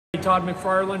Hey, Todd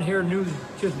McFarlane here. News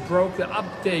just broke. The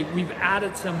update. We've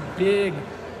added some big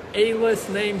A-list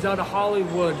names out of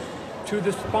Hollywood to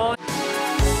the Spawn.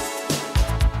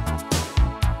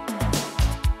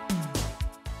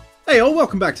 Hey all,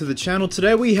 welcome back to the channel.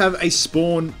 Today we have a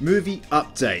Spawn movie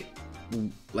update.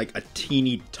 Like a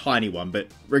teeny tiny one, but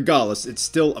regardless, it's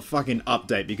still a fucking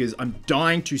update because I'm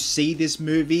dying to see this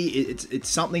movie. It's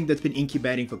something that's been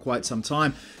incubating for quite some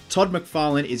time. Todd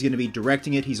McFarlane is going to be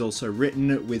directing it. He's also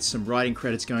written with some writing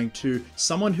credits going to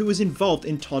someone who was involved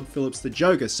in Todd Phillips' The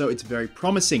Joker, so it's very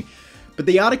promising. But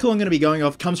the article I'm going to be going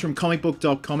off comes from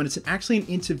comicbook.com, and it's actually an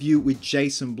interview with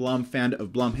Jason Blum, founder of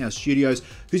Blumhouse Studios,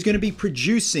 who's going to be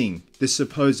producing the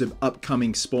supposed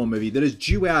upcoming Spawn movie that is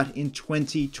due out in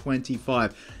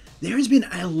 2025. There has been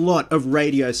a lot of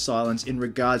radio silence in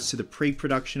regards to the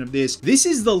pre-production of this. This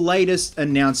is the latest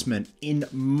announcement in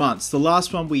months. The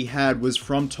last one we had was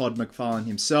from Todd McFarlane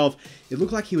himself. It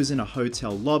looked like he was in a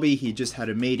hotel lobby. He just had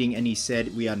a meeting and he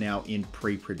said, we are now in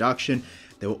pre-production.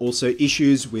 There were also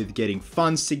issues with getting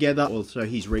funds together. Also,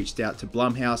 he's reached out to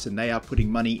Blumhouse and they are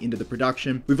putting money into the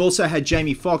production. We've also had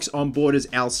Jamie Foxx on board as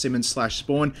Al Simmons /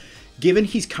 Spawn. Given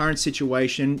his current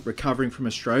situation, recovering from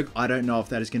a stroke, I don't know if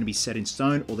that is going to be set in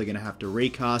stone or they're going to have to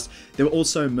recast. There were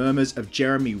also murmurs of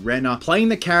Jeremy Renner playing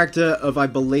the character of, I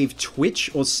believe,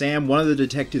 Twitch or Sam, one of the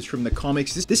detectives from the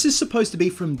comics. This is supposed to be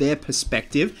from their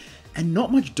perspective, and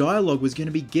not much dialogue was going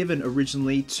to be given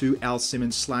originally to Al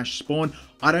Simmons / Spawn.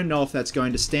 I don't know if that's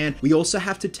going to stand. We also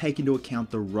have to take into account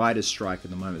the writer's strike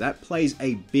at the moment. That plays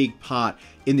a big part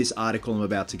in this article I'm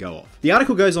about to go off. The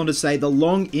article goes on to say the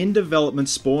long in development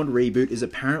Spawn reboot is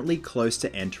apparently close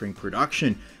to entering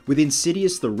production, with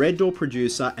Insidious, the Red Door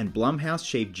producer, and Blumhouse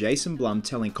chief Jason Blum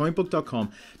telling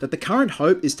comicbook.com that the current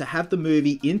hope is to have the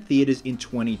movie in theaters in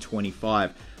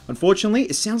 2025. Unfortunately,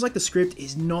 it sounds like the script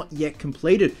is not yet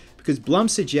completed, because Blum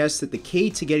suggests that the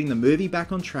key to getting the movie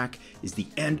back on track is the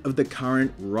end of the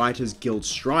current Writers Guild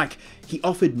strike. He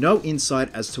offered no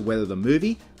insight as to whether the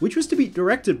movie, which was to be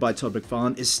directed by Todd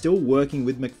McFarlane, is still working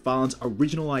with McFarlane's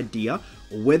original idea,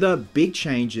 or whether big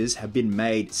changes have been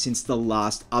made since the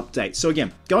last update. So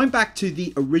again, going back to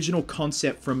the original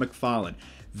concept from McFarlane,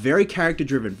 very character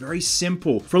driven, very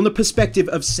simple, from the perspective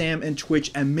of Sam and Twitch,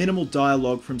 and minimal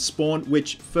dialogue from Spawn,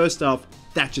 which first off,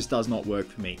 that just does not work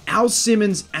for me. Al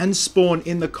Simmons and Spawn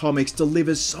in the comics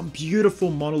delivers some beautiful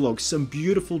monologues, some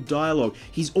beautiful dialogue.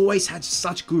 He's always had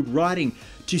such good writing.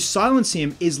 To silence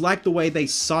him is like the way they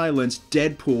silenced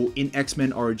Deadpool in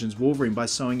X-Men Origins Wolverine by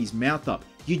sewing his mouth up.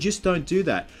 You just don't do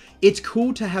that. It's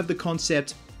cool to have the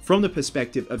concept from the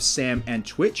perspective of Sam and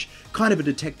Twitch, kind of a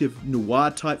detective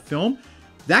noir type film.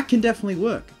 That can definitely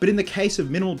work, but in the case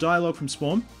of minimal dialogue from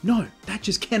Spawn, no, that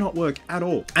just cannot work at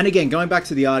all. And again, going back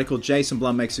to the article, Jason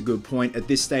Blum makes a good point. At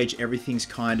this stage, everything's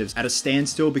kind of at a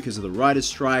standstill because of the writer's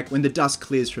strike. When the dust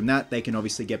clears from that, they can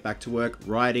obviously get back to work,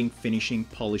 writing, finishing,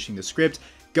 polishing the script,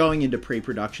 going into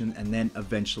pre-production, and then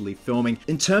eventually filming.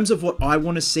 In terms of what I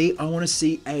want to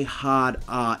see a hard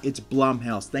R. It's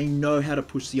Blumhouse. They know how to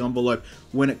push the envelope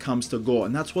when it comes to gore,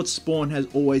 and that's what Spawn has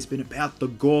always been about, the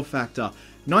gore factor.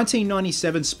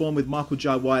 1997 Spawn with Michael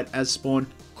Jai White as Spawn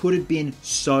could have been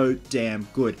so damn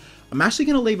good. I'm actually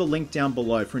going to leave a link down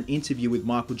below for an interview with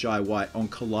Michael Jai White on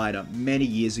Collider many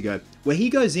years ago, where he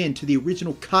goes into the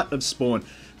original cut of Spawn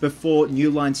before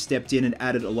New Line stepped in and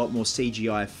added a lot more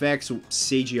CGI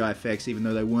effects, even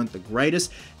though they weren't the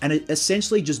greatest, and it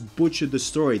essentially just butchered the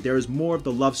story. There is more of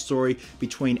the love story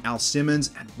between Al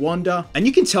Simmons and Wanda, and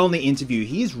you can tell in the interview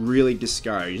he is really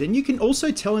discouraged, and you can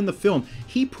also tell in the film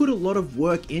he put a lot of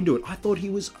work into it. I thought he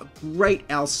was a great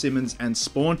Al Simmons and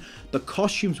Spawn. The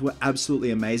costumes were absolutely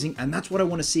amazing, and that's what I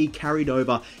want to see carried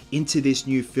over into this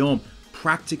new film.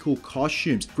 Practical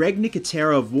costumes. Greg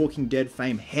Nicotero of Walking Dead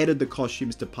fame headed the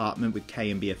costumes department with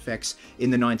K&B Effects in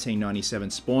the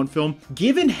 1997 Spawn film.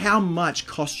 Given how much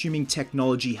costuming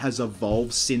technology has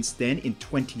evolved since then in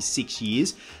 26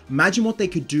 years, imagine what they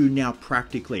could do now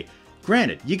practically.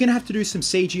 Granted, you're going to have to do some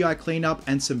CGI cleanup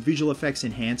and some visual effects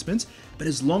enhancements, but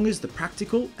as long as the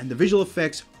practical and the visual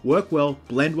effects work well,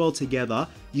 blend well together,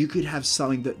 you could have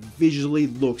something that visually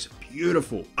looks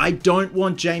beautiful. I don't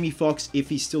want Jamie Foxx, if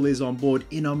he still is on board,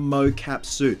 in a mocap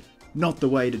suit. Not the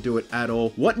way to do it at all.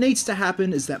 What needs to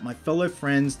happen is that my fellow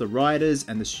friends, the writers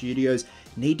and the studios,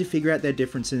 need to figure out their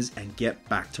differences and get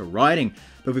back to writing.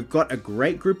 But we've got a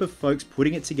great group of folks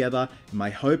putting it together. My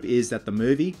hope is that the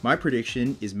movie, my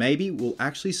prediction is maybe we'll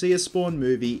actually see a Spawn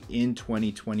movie in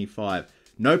 2025.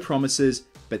 No promises,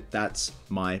 but that's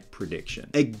my prediction.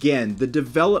 Again, the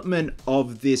development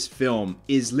of this film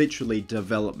is literally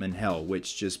development hell,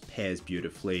 which just pairs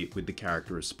beautifully with the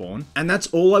character of Spawn. And that's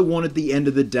all I want at the end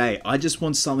of the day. I just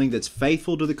want something that's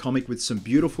faithful to the comic with some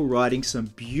beautiful writing,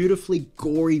 some beautifully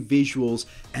gory visuals,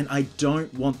 and I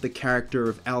don't want the character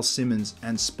of Al Simmons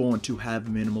and Spawn to have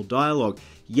minimal dialogue.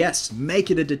 Yes,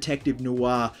 make it a detective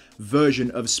noir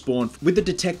version of Spawn with the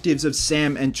detectives of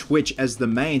Sam and Twitch as the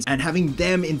mains and having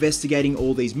them investigating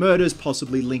all these murders,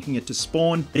 possibly linking it to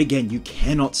Spawn. But again, you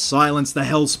cannot silence the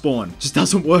Hellspawn. It just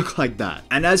doesn't work like that.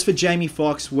 And as for Jamie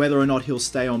Foxx, whether or not he'll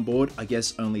stay on board, I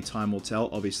guess only time will tell.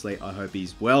 Obviously, I hope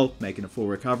he's well, making a full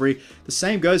recovery. The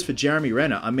same goes for Jeremy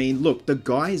Renner. I mean, look, the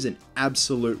guy is an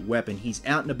absolute weapon. He's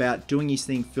out and about doing his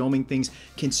thing, filming things,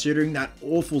 considering that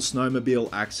awful snowmobile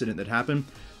accident that happened.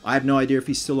 I have no idea if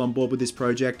he's still on board with this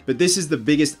project, but this is the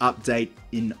biggest update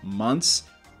in months.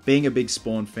 Being a big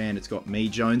Spawn fan, it's got me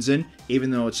jonesing,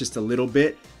 even though it's just a little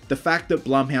bit. The fact that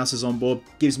Blumhouse is on board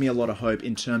gives me a lot of hope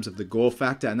in terms of the gore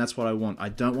factor, and that's what I want. I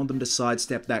don't want them to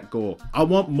sidestep that gore. I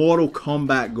want Mortal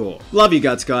Kombat gore. Love you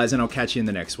guts, guys, and I'll catch you in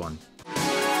the next one.